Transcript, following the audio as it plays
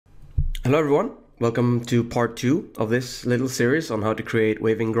Hello everyone, welcome to part 2 of this little series on how to create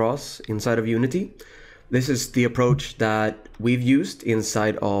waving grass inside of Unity. This is the approach that we've used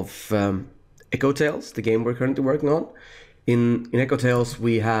inside of Echo Tales, the game we're currently working on. In Echo Tales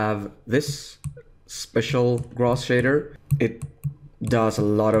we have this special grass shader. It does a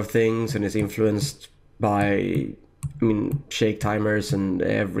lot of things and is influenced by, shake timers and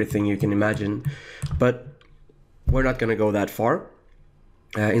everything you can imagine, but we're not going to go that far.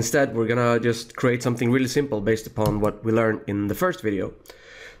 Instead, we're gonna just create something really simple based upon what we learned in the first video.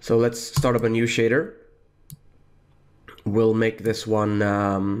 So let's start up a new shader. We'll make this one,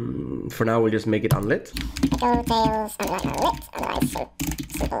 for now we'll just make it unlit. Echo Tales unlit, otherwise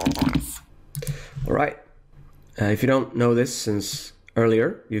simple grass. Alright, if you don't know this since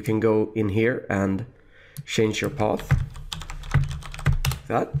earlier, you can go in here and change your path. Like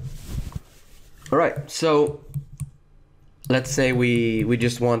that. Alright, so let's say we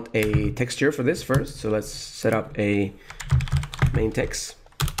just want a texture for this first. So let's set up a main text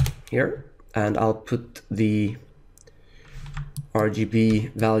here, and I'll put the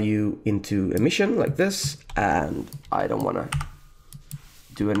RGB value into emission like this, and I don't want to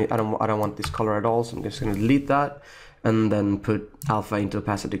do any, I don't want this color at all, so I'm just going to delete that and then put alpha into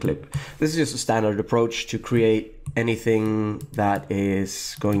opacity clip. This is just a standard approach to create anything that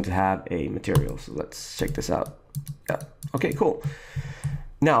is going to have a material. So let's check this out. Yeah. Okay, cool.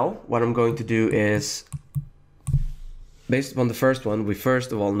 Now, what I'm going to do is, based upon the first one, we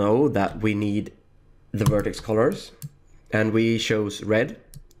first of all know that we need the vertex colors, and we chose red.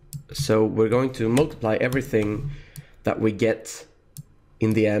 So we're going to multiply everything that we get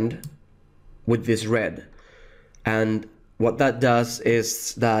in the end with this red. And what that does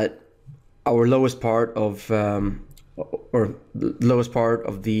is that our lowest part of, lowest part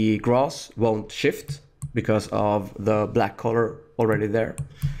of the grass won't shift, because of the black color already there.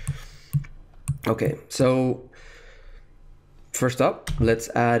 Okay, so first up, let's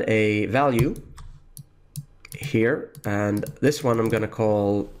add a value here, and this one I'm gonna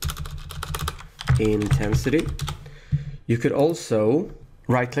call intensity. You could also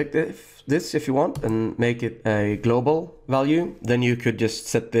right-click this if you want and make it a global value. Then you could just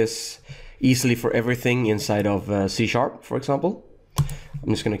set this easily for everything inside of C#, for example.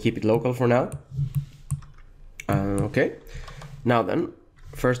 I'm just gonna keep it local for now. Okay, now then,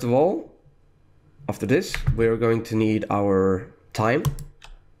 first of all, after this, we're going to need our time,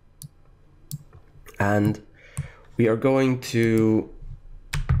 and we are going to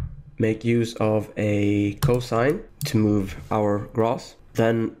make use of a cosine to move our grass.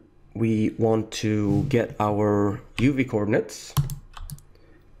 Then we want to get our UV coordinates,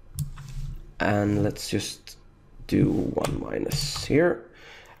 and let's just do 1 minus here.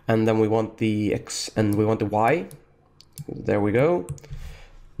 And then we want the X and we want the Y. There we go.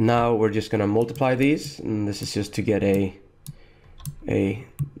 Now we're just gonna multiply these, and this is just to get a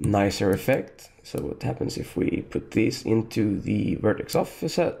nicer effect. So what happens if we put these into the vertex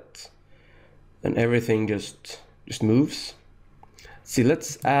offset, and everything just moves. See,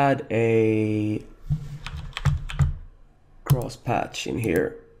 let's add a cross patch in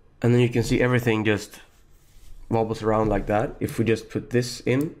here, and then you can see everything just wobbles around like that. If we just put this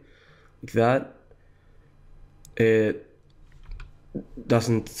in like that, it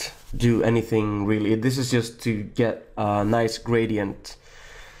doesn't do anything really. This is just to get a nice gradient.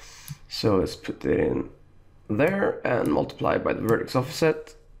 So let's put it in there and multiply by the vertex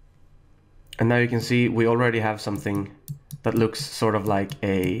offset, and now you can see we already have something that looks sort of like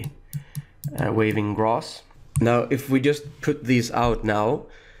a waving grass. Now if we just put these out now,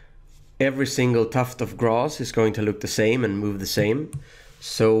 every single tuft of grass is going to look the same and move the same.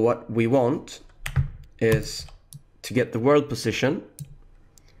 So what we want is to get the world position,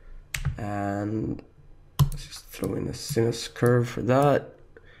 and let's just throw in a sinus curve for that.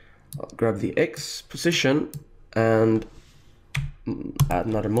 I'll grab the X position and add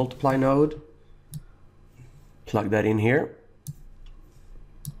another multiply node, plug that in here,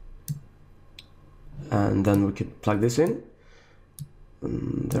 and then we could plug this in.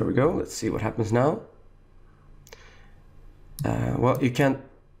 And there we go. Let's see what happens now. Well, you can't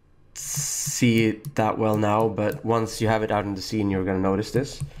see it that well now, but once you have it out in the scene, you're going to notice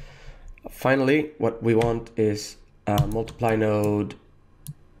this. Finally, what we want is a multiply node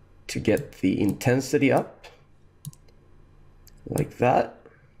to get the intensity up, like that.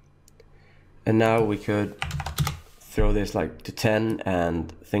 And now we could throw this like to 10,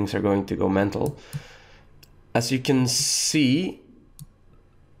 and things are going to go mental. As you can see,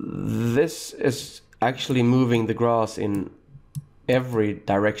 this is actually moving the grass in every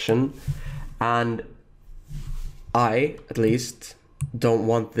direction, and I, at least, don't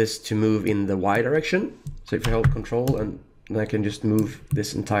want this to move in the Y direction. So if I hold Control, and I can just move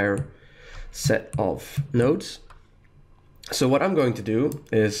this entire set of nodes. So what I'm going to do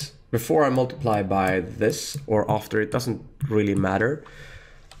is, before I multiply by this or after, it doesn't really matter.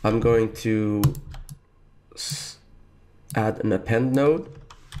 I'm going to add an append node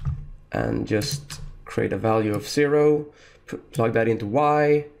and just create a value of 0, plug that into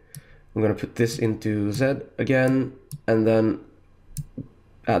Y. I'm going to put this into Z again, and then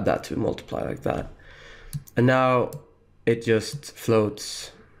add that to multiply like that. And now it just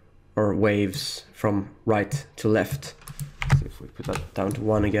floats or waves from right to left. See if we put that down to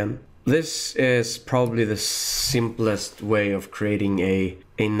 1 again. This is probably the simplest way of creating a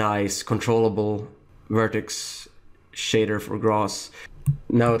nice controllable vertex shader for grass.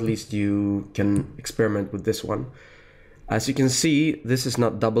 Now at least you can experiment with this one. As you can see, this is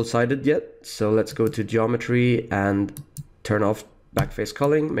not double-sided yet, so let's go to geometry and turn off backface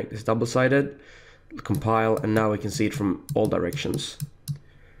culling, make this double-sided, compile, and now we can see it from all directions.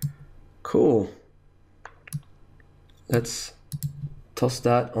 Cool. Let's toss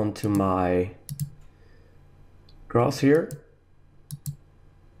that onto my grass here.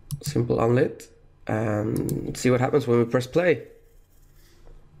 Simple unlit, and see what happens when we press play.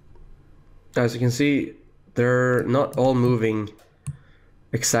 As you can see, they're not all moving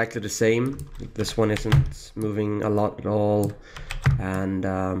exactly the same. This one isn't moving a lot at all, and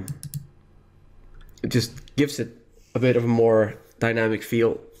it just gives it a bit of a more dynamic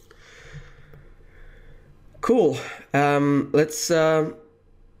feel. Cool. Let's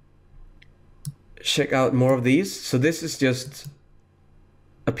check out more of these. So this is just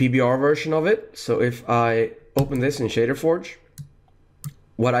a PBR version of it. So if I open this in Shader Forge,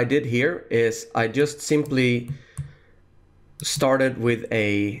 what I did here is I just simply started with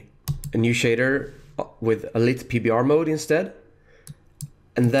a new shader with a lit PBR mode instead,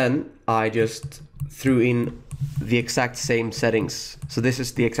 and then I just threw in the exact same settings. So this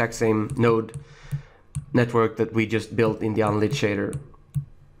is the exact same node network that we just built in the unlit shader,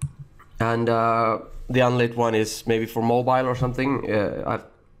 and the unlit one is maybe for mobile or something. I've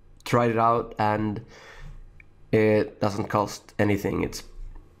tried it out and it doesn't cost anything. It's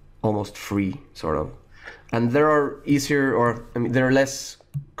almost free, sort of. And there are easier, or I mean, there are less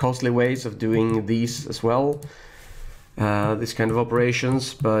costly ways of doing these as well, this kind of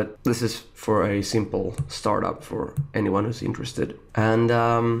operations, but this is for a simple startup for anyone who's interested. And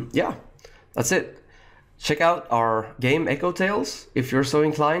yeah, that's it. Check out our game Echo Tales if you're so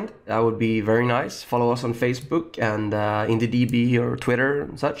inclined. That would be very nice. Follow us on Facebook and IndieDB or Twitter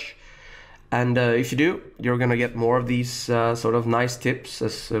and such. And if you do, you're gonna get more of these sort of nice tips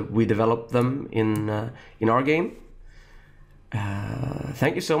as we develop them in our game.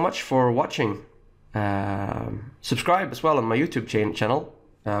 Thank you so much for watching. Subscribe as well on my YouTube channel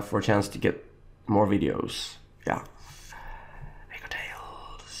for a chance to get more videos. Yeah.